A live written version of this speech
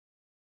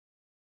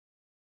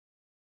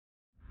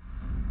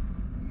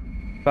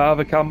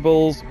Father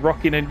Campbell's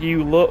rocking a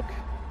new look.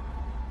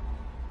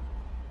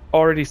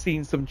 Already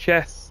seen some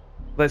chests.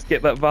 Let's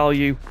get that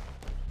value.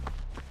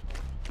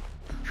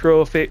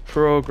 Trophy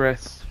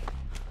progress.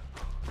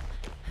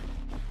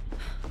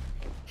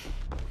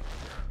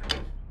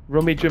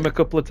 Rummage him a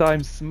couple of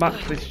times.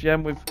 Smack this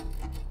gem with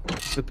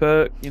the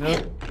perk, you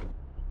know.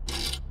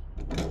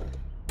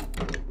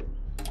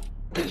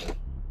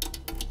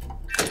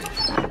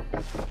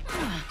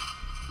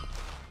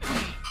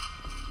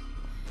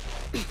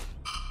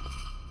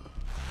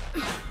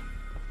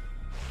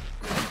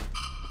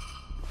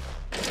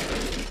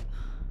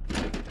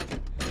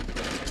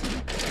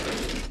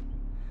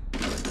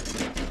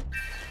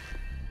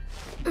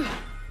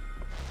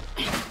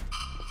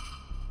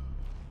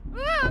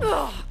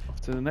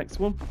 Off to the next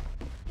one.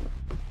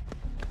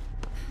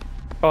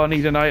 Oh, I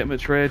need an item to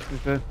trade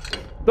with her.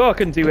 Though I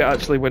can do it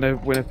actually when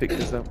I pick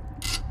this up.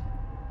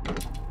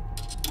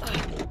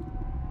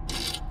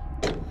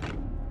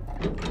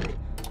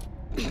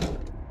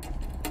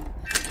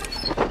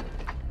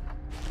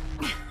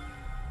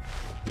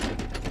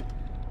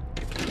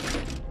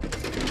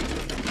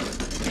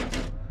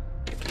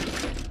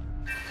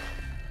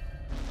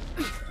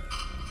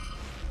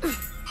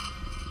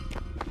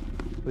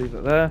 Leave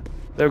it there.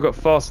 They've got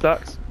 4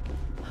 stacks.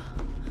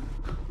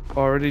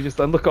 Already just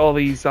then look at all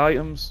these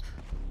items.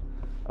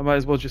 I might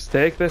as well just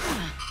take this.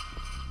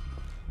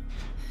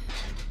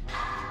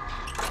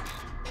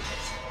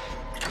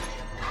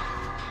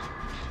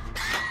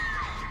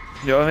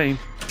 You know what I mean?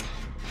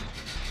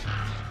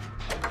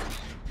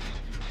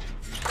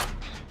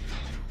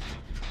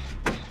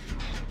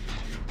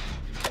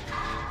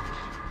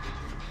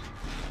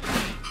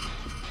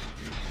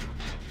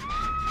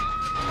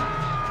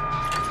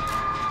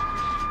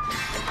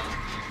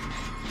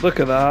 Look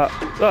at that.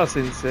 That's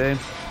insane.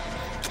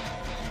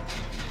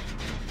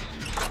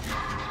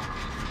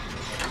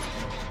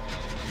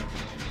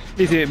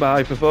 Need to hit my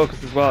hyper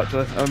focus as well,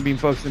 actually. I haven't been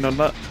focusing on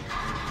that.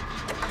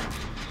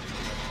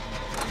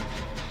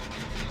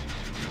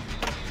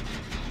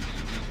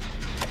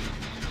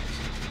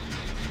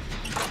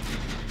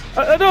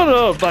 I don't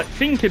know, like,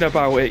 thinking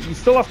about it, you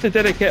still have to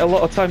dedicate a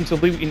lot of time to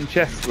looting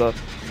chests, though.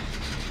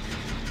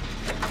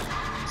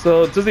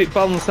 So, does it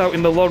balance out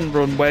in the long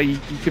run where you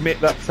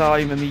commit that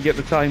time and you get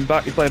the time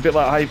back? It's like a bit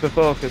like hyper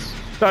focus.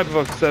 Hyper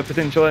focus,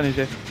 potential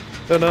energy.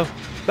 Don't know.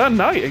 That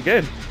knight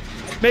again.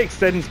 Makes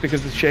sense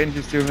because there's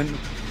changes to him.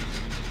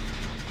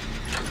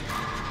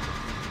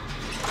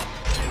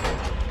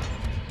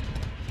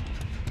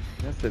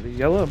 That's the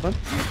yellow, man.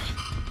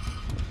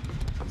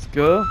 Let's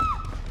go.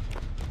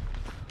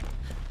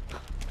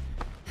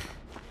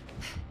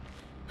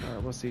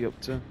 Alright, what's he up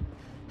to?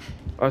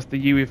 Oh, it's the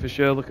Yui for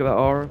sure. Look at that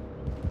aura.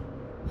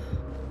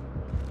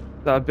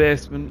 Is that a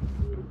basement?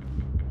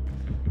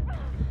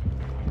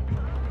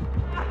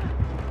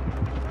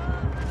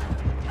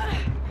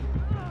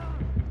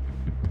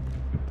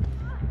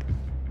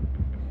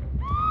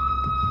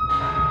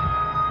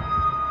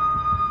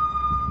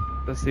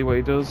 Let's see what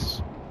he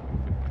does.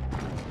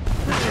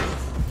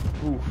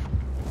 Oof.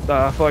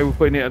 I thought he was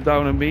putting it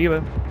down on me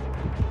then.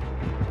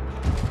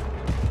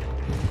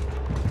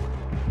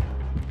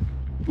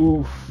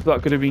 Oof,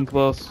 that could have been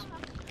close.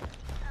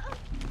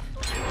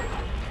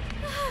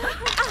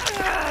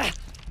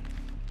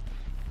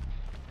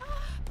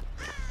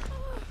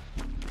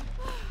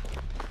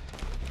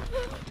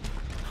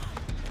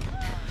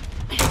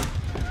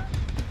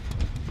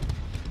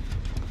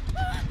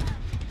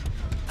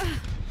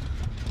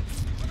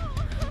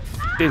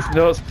 It's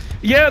nuts.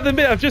 Yeah, the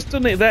minute I've just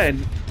done it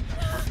then.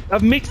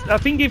 I've mixed. I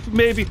think if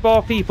maybe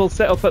 4 people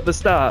set up at the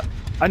start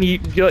and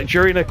you're like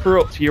during a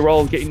corrupt, you're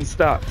all getting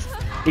stacked.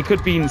 It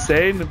could be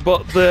insane,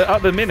 but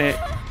at the minute,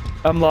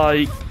 I'm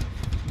like,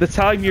 the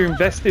time you're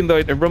investing though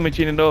into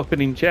rummaging and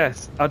opening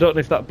chests, I don't know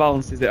if that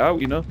balances it out,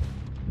 you know.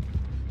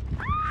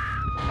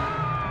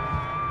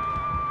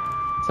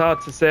 It's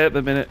hard to say at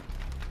the minute.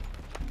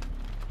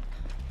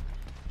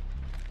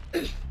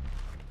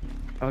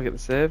 I'll get the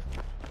save.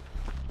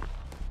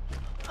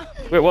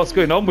 Wait, what's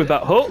going on with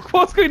that hook?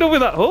 What's going on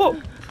with that hook?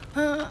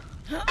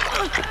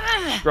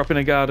 Dropping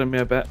a guard on me,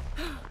 I bet.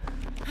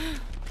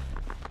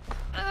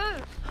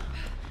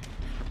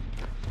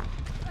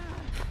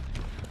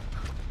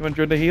 You want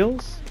to join the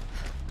heals?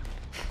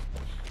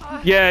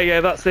 Yeah,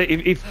 that's it.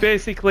 If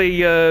basically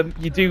you're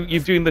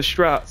doing the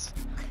strats.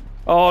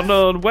 Oh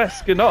no,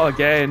 Wesker, not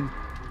again.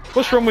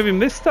 What's wrong with him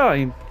this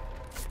time?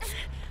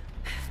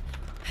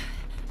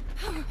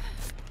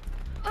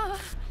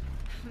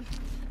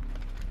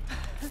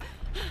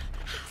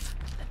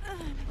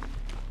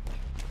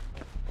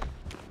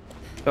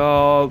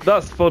 Oh,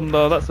 that's fun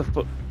though. That's a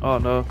fun. Oh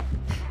no.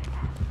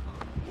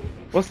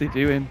 What's he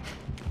doing?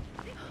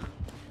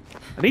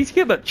 I need to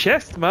get that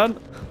chest, man.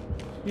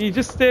 You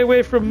just stay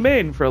away from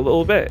main for a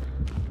little bit.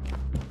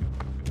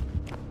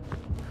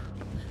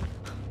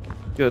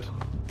 Good.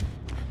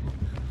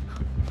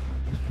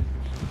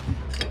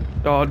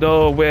 Oh,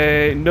 no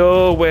way.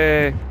 No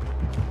way.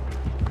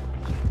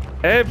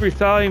 Every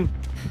time.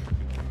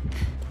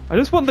 I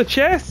just want the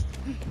chest.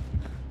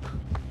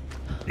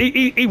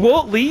 he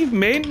won't leave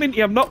main,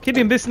 Minty. I'm not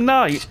kidding. This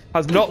knight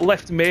has not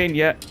left main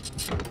yet.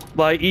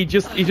 Like he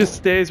just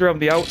stays around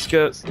the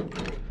outskirts.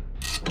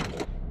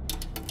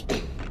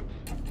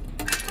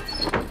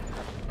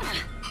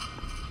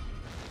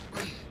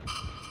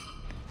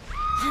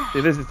 See,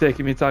 this is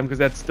taking me time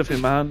because I had stuff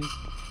in my hands.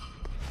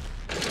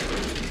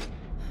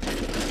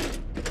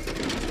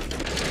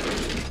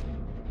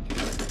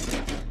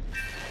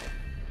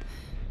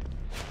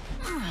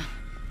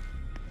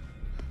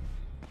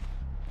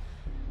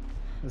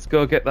 Let's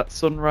go get that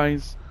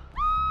sunrise.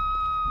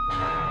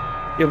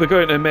 Yeah, we're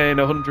going to main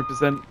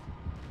 100%.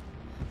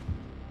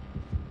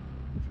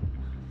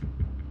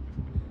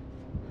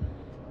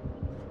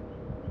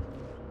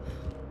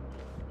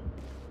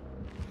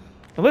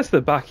 Unless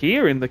they're back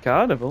here in the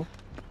carnival.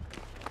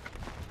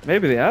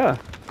 Maybe they are.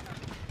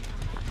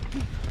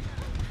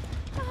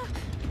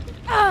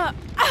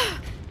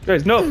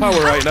 There's no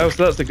power right now,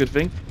 so that's a good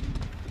thing.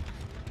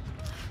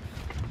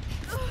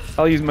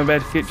 I'll use my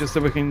med kit just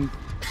so we can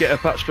get her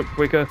patched up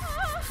quicker.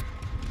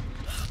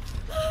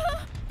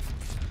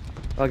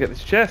 I'll get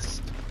this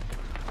chest.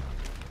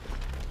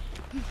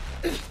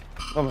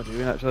 What am I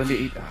doing actually? I need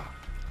to eat.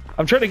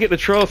 I'm trying to get the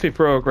trophy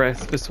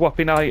progress for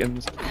swapping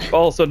items, but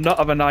also not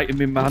have an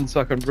item in my hand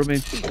so I can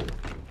rummage.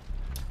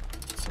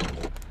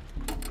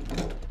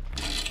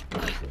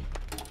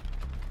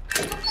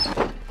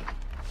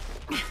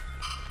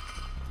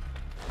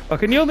 Oh,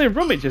 can you only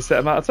rummage a set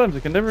amount of times? I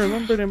can never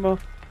remember anymore.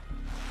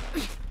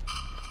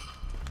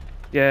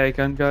 Yeah, you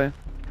can go.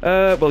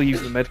 We'll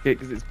use the medkit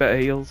because it's better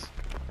heals.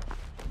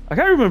 I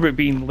can't remember it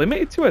being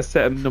limited to a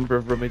set number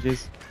of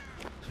rummages.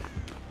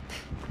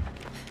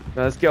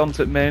 Right, let's get on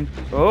to it, main.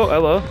 Oh,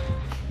 hello.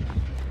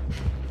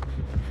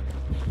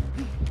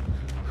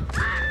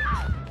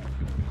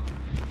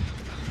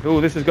 Oh,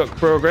 this has got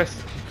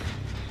progress.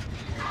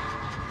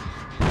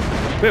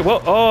 Wait,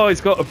 what? Oh,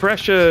 it's got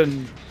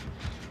oppression.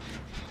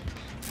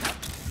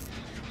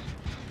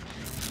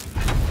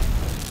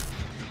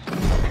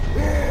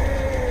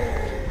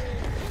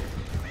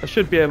 I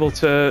should be able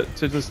to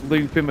just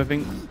loop him, I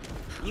think.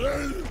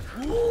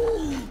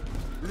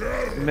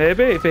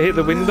 Maybe, if I hit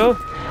the window.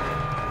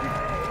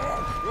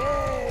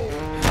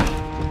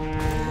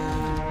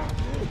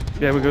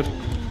 Yeah, we're good.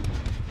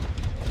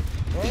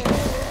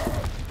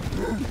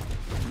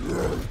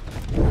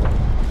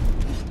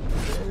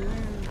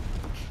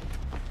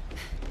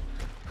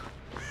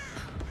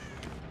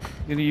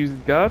 Gonna use the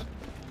guard.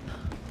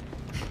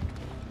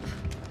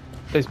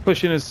 He's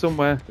pushing us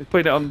somewhere. He's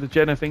putting it on the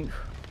gen, I think.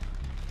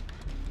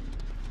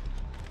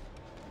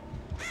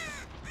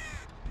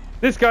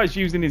 This guy's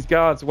using his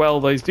guards well,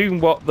 though. He's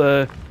doing what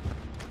the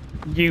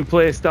new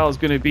playstyle is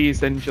going to be,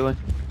 essentially.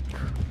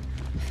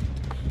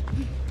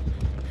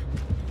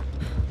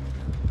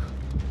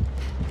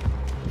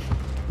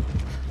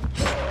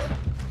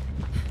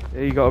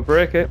 Yeah, you gotta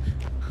break it.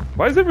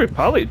 Why is every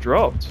pallet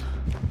dropped?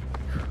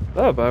 What's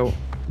that about?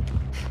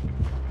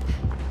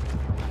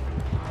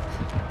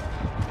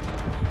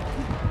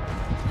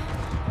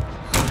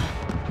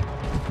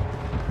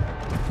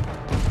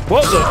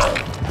 What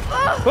the?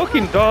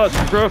 Fucking dodge,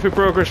 trophy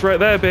progress right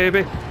there,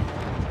 baby.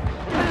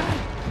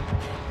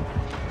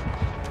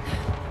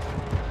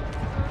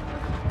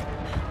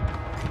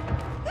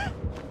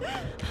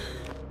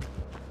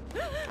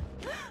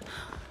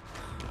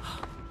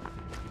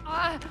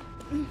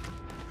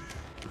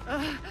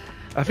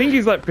 I think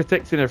he's like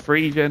protecting a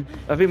free gen.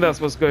 I think that's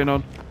what's going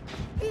on.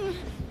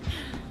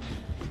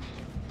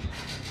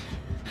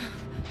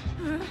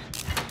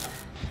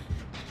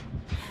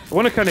 I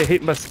want to kind of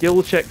hit my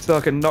skill check so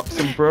I can knock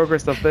some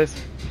progress off this.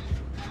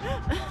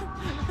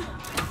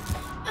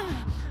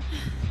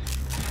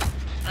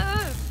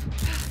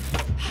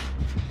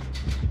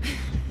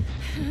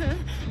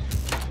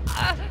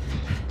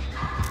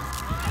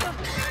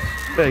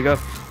 There you go.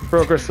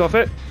 Progress off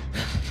it.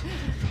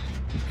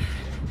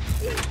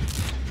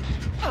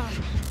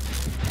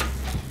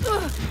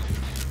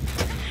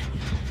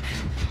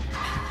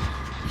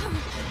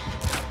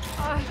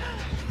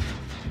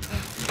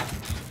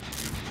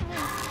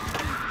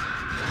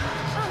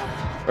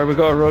 Right, we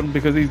gotta run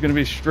because he's gonna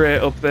be straight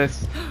up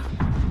this.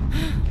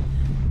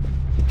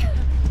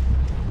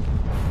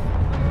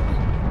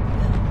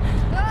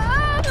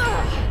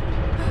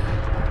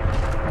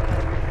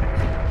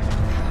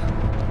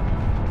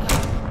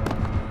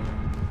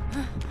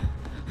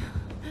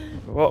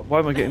 What? Why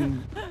am I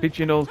getting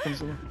pigeonholed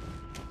constantly?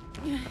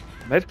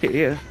 Medkit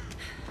here.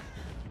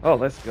 Oh,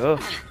 let's go.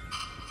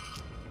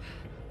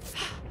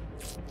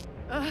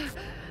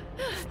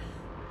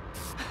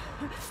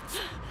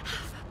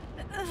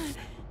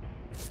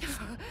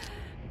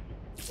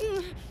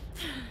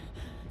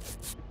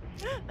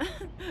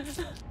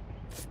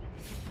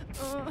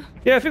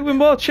 Yeah, I think with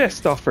more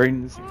chest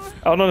offerings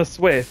on a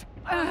Swift,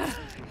 I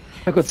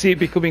could see it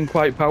becoming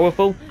quite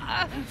powerful.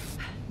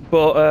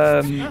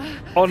 But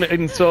on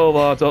in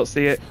solo, I don't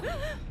see it.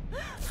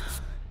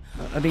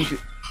 I need to...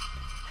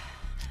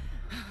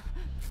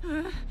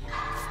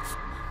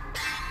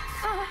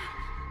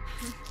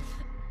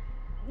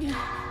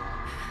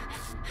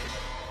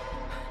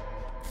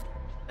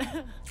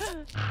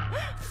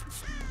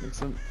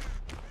 Excellent.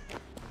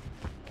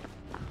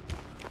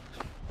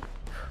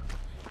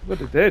 What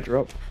did they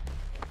drop?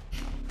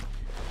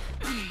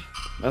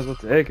 Might as well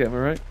take it, am I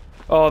right?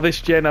 Oh,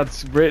 this gen had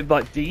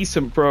like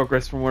decent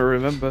progress from what I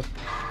remember.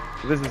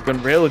 This has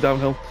gone really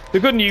downhill. The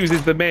good news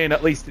is the main,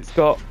 at least it's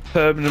got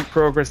permanent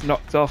progress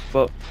knocked off,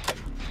 but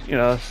you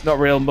know, it's not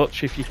real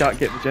much if you can't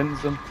get the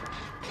gens done.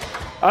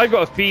 I've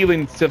got a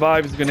feeling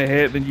Survivor's going to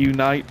hate the new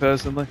Knight,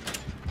 personally.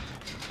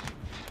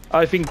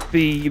 I think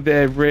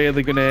they're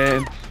really going to hate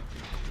him.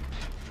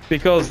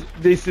 Because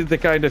this is the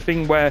kind of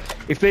thing where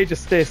if they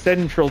just stay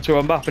central to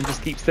a map and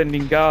just keep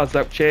sending guards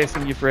out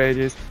chasing you for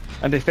ages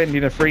and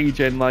defending a free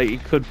gen, like,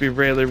 it could be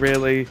really,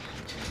 really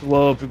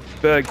slow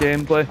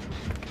gameplay.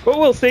 But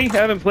we'll see. I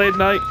haven't played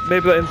Knight.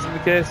 Maybe that ends in the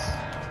case.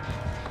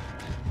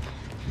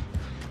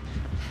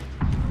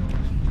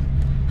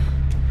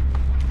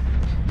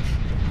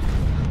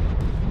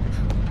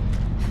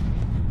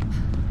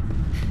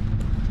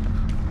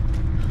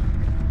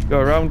 Go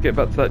around, get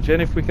back to that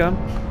gen if we can.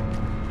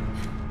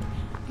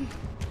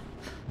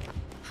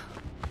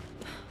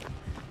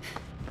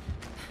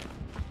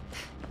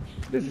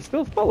 Is he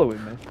still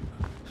following me?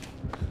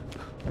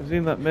 I've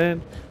seen that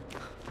man.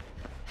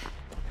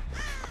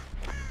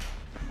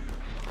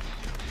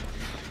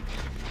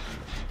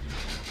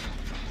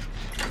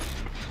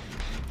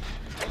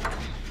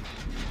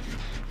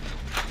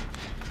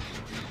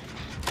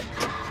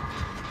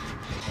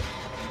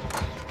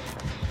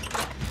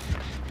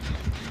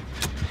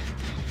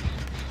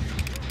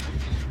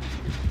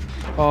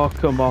 Oh,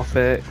 come off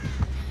it.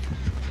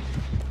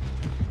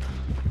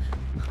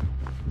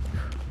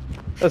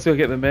 Let's go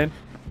get them in.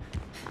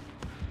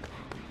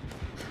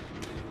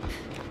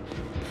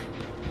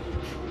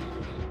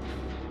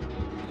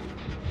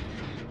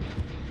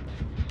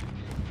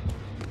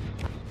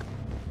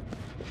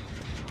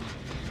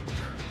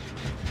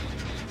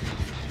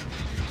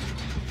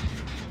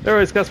 There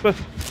it is, Casper.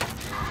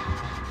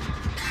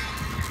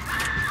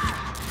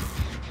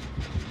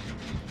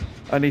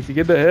 I need to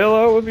get the hell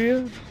out of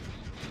here.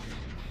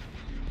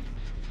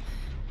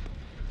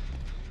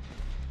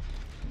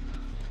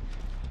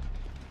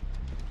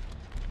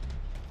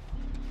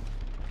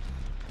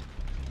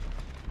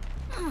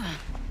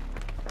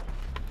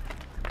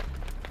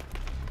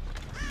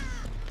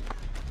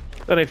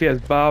 I don't know if he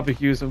has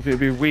barbecue or something. It'd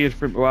be weird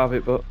for him to have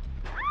it, but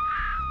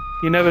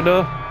you never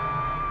know.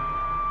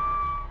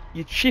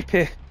 You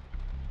chippy.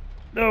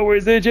 No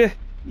worries, AJ.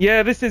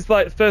 Yeah, this is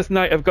like the first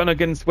night I've gone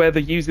against where they're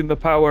using the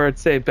power, I'd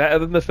say, better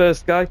than the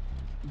first guy.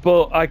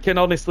 But I can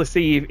honestly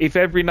see if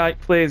every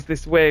night plays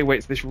this way, where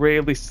it's this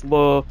really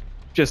slow,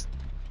 just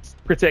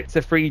protect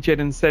a free gen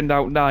and send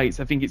out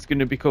knights, I think it's going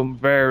to become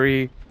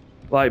very,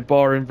 like,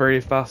 boring very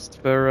fast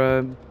for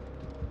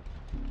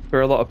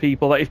a lot of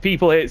people. Like, if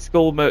people hate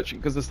Skull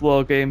Merchant because of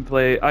slow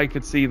gameplay, I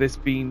could see this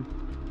being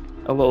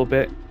a little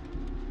bit.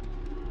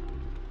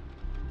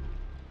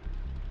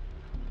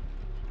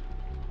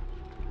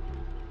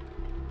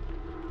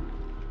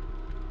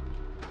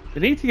 I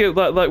need to get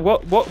like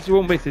what do you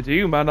want me to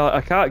do, man? I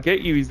can't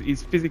get you.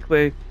 He's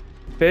physically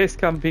face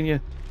camping you.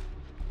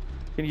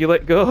 Can you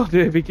let go?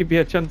 Maybe give me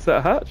a chance at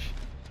a hatch.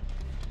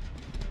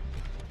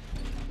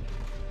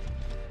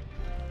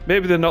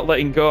 Maybe they're not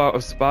letting go out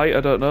of spite. I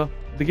don't know.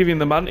 They're giving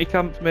them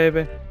anti-camp,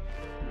 maybe.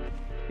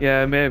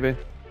 Yeah, maybe.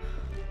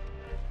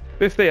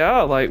 But if they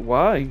are, like,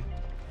 why?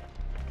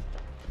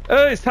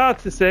 It's hard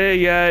to say.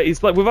 Yeah,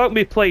 it's like without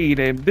me playing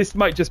him, this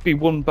might just be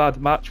one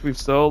bad match with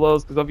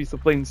solos, because obviously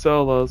playing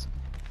solos.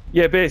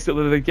 Yeah,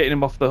 basically they're getting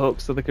him off the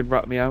hook so they can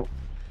rat me out.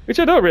 Which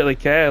I don't really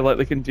care, like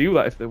they can do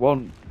that if they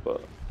want,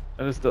 but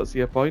I just don't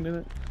see a point in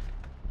it.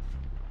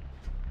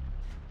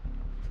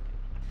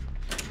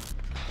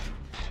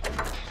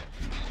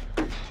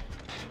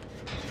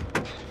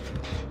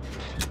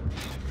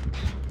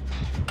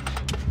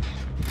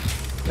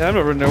 Yeah, I'm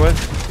not running away.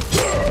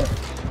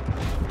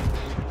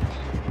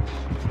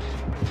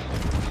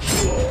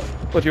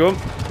 What do you want?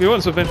 Do you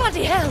want something?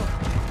 Bloody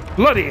hell!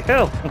 Bloody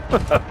hell!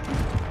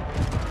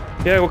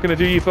 Yeah, what can I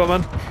do you for,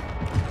 man?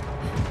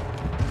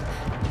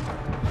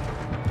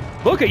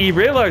 Look at you,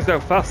 realise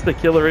how fast the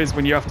killer is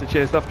when you have to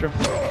chase after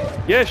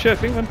him. Yeah, sure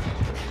thing, man.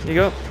 Here you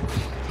go.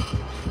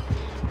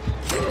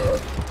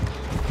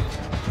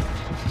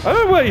 I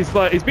don't know where he's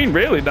like, he's been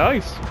really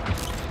nice.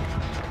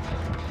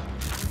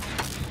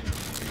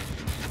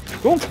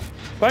 Cool.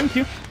 Thank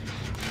you.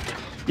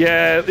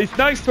 Yeah, it's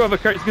nice to have a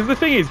character, because the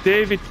thing is,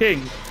 David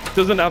King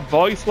doesn't have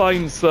voice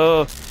lines,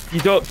 so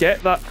you don't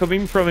get that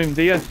coming from him,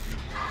 do you?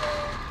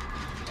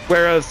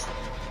 Whereas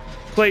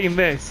playing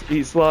this,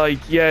 it's like,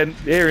 yeah,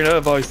 hearing her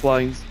voice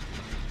lines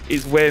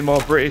is way more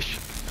British.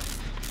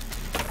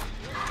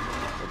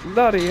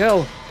 Bloody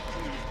hell.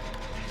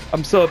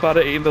 I'm so bad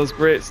at eating those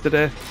grapes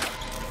today.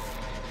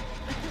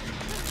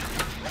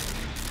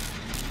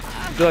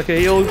 Would you like a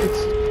heal,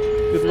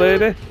 good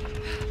lady?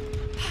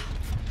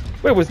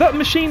 Wait, was that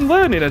machine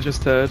learning I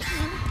just heard?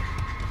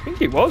 I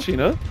think it was, you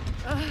know.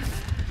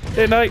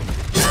 Hey, Knight.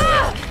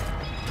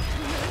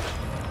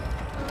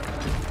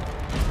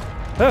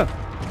 Huh.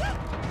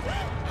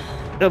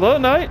 Hello,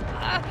 Knight.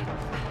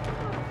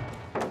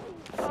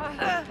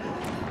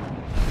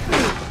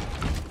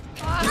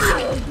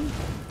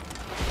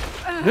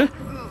 Huh?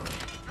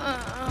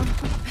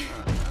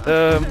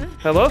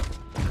 Hello?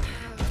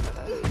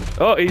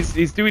 Oh,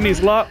 he's doing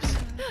his laps.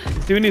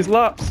 He's doing his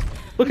laps.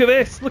 Look at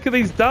this. Look at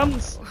these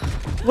dance.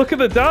 Look at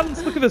the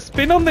dance. Look at the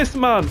spin on this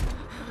man.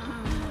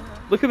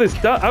 Look at this.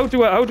 How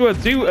do I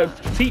do it?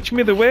 Teach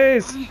me the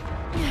ways.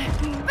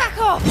 Back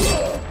off!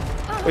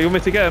 Oh, you want me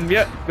to get him?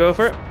 Yeah, go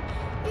for it.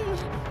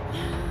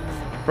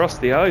 Cross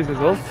the eyes as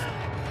well.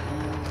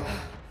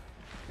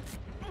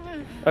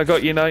 I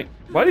got you, Knight.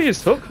 Why did you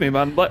just hook me,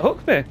 man? Like,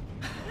 hook me.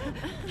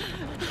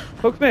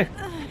 Hook me.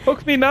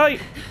 Hook me,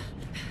 Knight.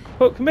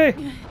 Hook me.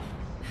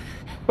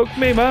 Hook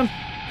me, man.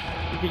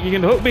 You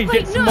can hook me,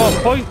 get some more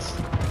points.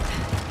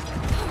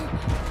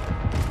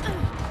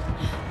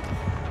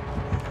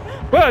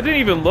 Well, I didn't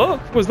even look.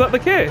 Was that the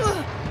case?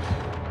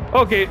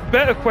 Okay,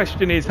 better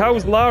question is,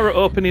 how's Lara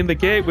opening the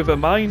gate with her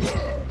mind?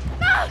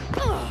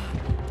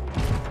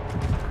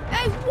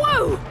 Hey,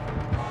 whoa!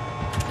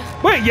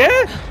 Wait,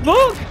 yeah?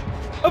 Look!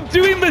 I'm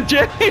doing the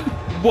gen!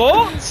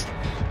 What?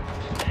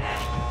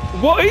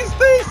 What is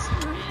this?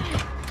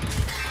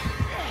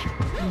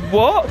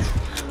 What?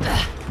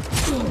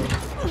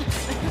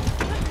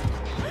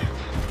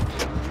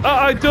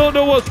 I don't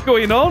know what's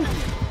going on.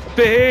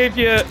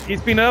 Behaviour,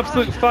 it's been an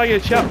absolute fire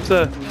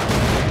chapter.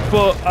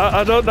 But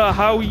I don't know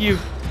how you've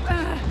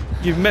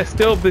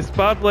messed up this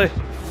badly.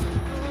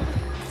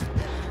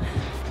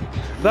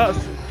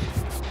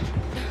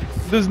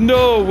 There's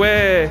no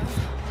way.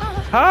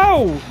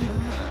 How?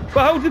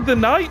 But how did the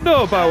Knight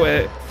know about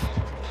it?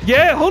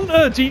 Yeah,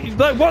 Hunter,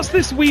 like, what's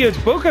this weird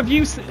bug? Have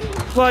you,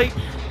 like,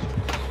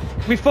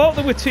 we thought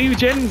there were 2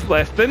 gens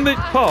left, then it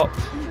popped.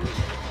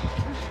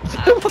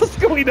 What's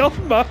going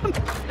on, man?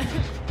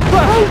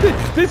 But how did,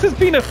 this has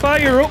been a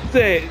fire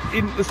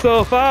update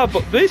so far,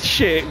 but this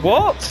shit,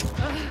 what?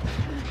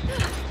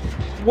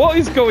 What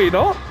is going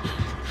on?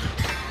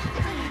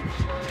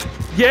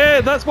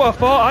 Yeah, that's what I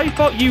thought. I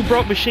thought you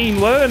brought machine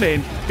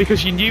learning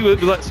because you knew it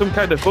was like some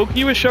kind of bug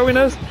you were showing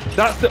us.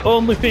 That's the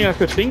only thing I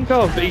could think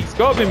of. It's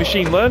got to be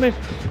machine learning.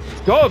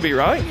 It's got to be,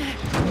 right?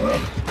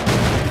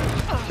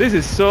 This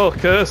is so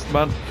cursed,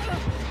 man.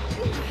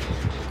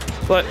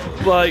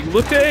 Like,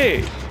 look at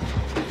it.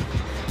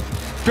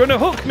 Do you want to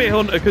hook me,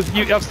 Hunter? Because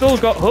I've still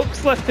got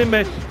hooks left in me.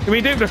 I mean,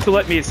 you don't have to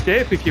let me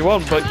escape if you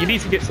want, but you need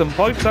to get some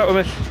points out of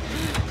me.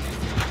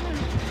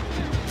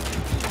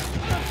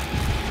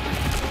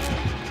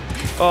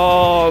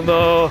 Oh,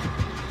 no.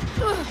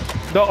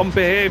 Not on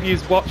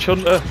behaviour's watch,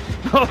 Hunter.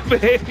 Not on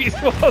behaviour's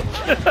watch.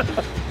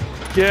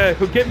 Yeah,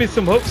 get me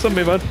some hooks on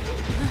me, man.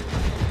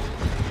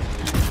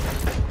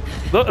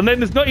 Look, and then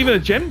there's not even a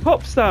gem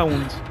pop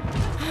sound.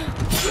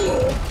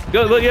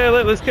 Yeah,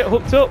 let's get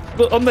hooked up.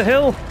 Look, on the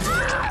hill.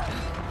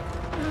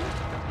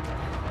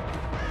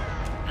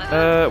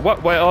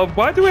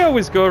 Why do we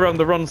always go around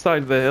the wrong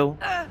side of the hill?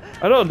 I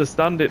don't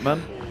understand it,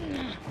 man.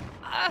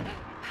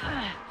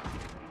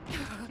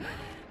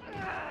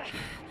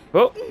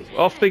 Oh,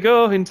 off they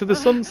go into the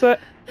sunset.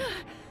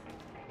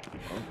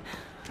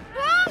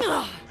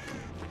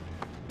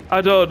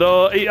 I don't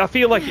know. I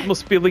feel like it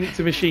must be linked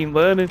to machine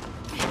learning.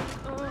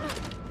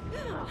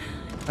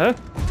 Huh?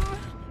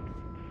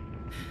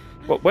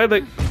 What? Where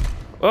they?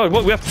 Oh,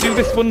 what? We have to do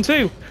this one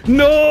too?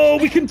 No,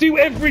 we can do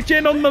every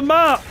gen on the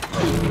map.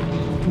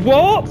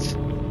 What?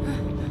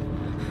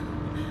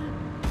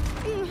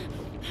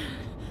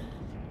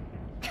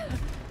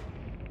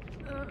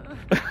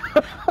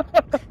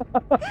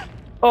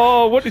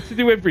 Oh, I wanted to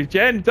do every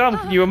gen. Damn,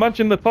 can you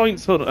imagine the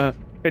points, Hunter?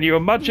 Can you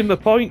imagine the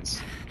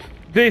points?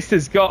 This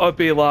has got to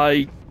be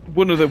like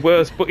one of the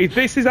worst. But if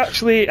this is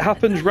actually, it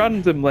happens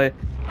randomly,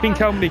 think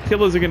how many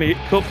killers are going to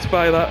get cooked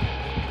by that.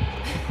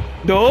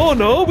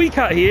 No, we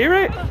can't hear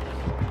it.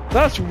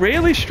 That's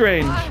really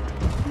strange.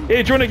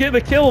 Hey, do you want to get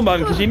the kill, man?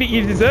 Because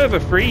you deserve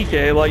a free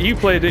K. Like, you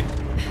played it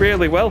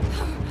really well.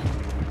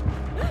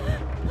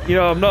 You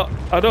know,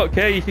 I don't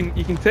care. You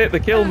can take the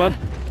kill, man.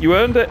 You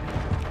earned it.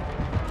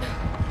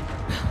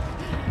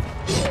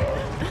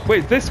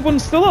 Wait, this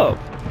one's still up?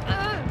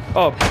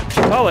 Oh,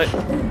 pallet.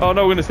 Oh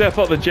no, I'm gonna say I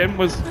thought the gem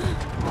was.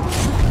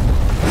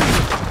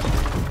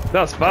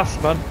 That's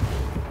fast, man.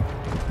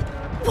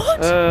 What?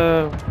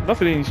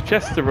 Nothing in his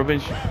chest to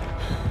rubbish.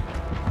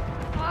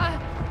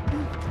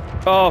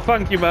 Oh,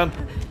 thank you, man.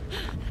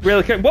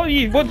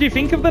 Really, what do you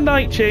think of the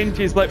Knight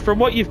changes? Like, from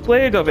what you've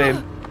played of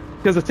him?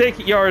 Because I take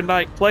it you're a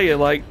Knight player.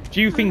 Like,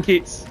 do you think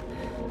it's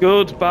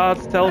good,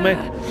 bad? Tell me.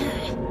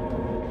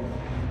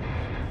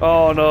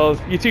 Oh no,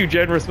 you're too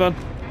generous, man.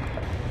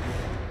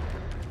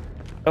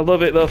 I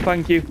love it though,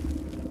 thank you.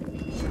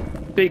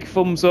 Big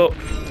thumbs up.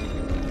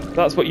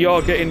 That's what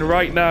you're getting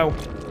right now.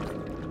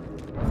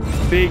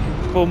 Big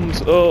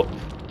thumbs up.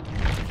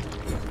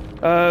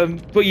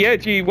 But yeah,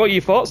 what are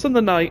your thoughts on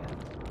the Knight?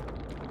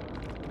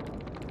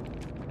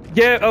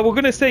 Yeah, we're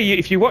going to say,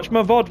 if you watch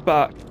my VOD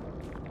back,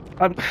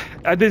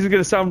 this is going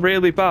to sound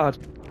really bad,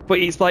 but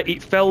it's like,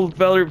 it felt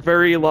very,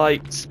 very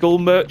like Skull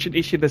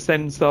Merchant-ish in the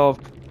sense of,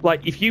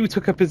 like if you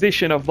took a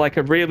position of like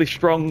a really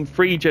strong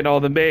free gen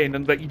or the main,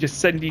 and that you're just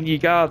sending your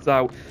guards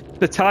out,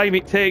 the time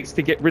it takes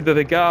to get rid of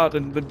the guard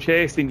and them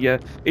chasing you,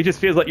 it just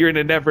feels like you're in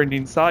a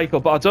never-ending cycle.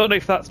 But I don't know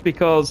if that's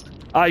because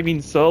I'm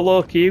in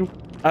solo queue,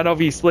 and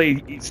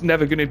obviously it's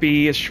never going to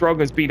be as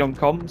strong as being on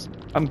comms.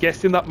 I'm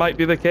guessing that might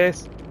be the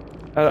case.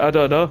 I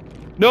don't know.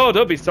 No,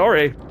 don't be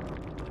sorry.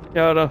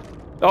 Yeah, no.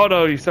 Oh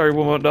no, you're sorry,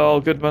 woman. No,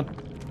 all good, man.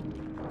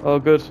 All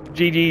good.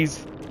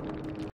 GG's.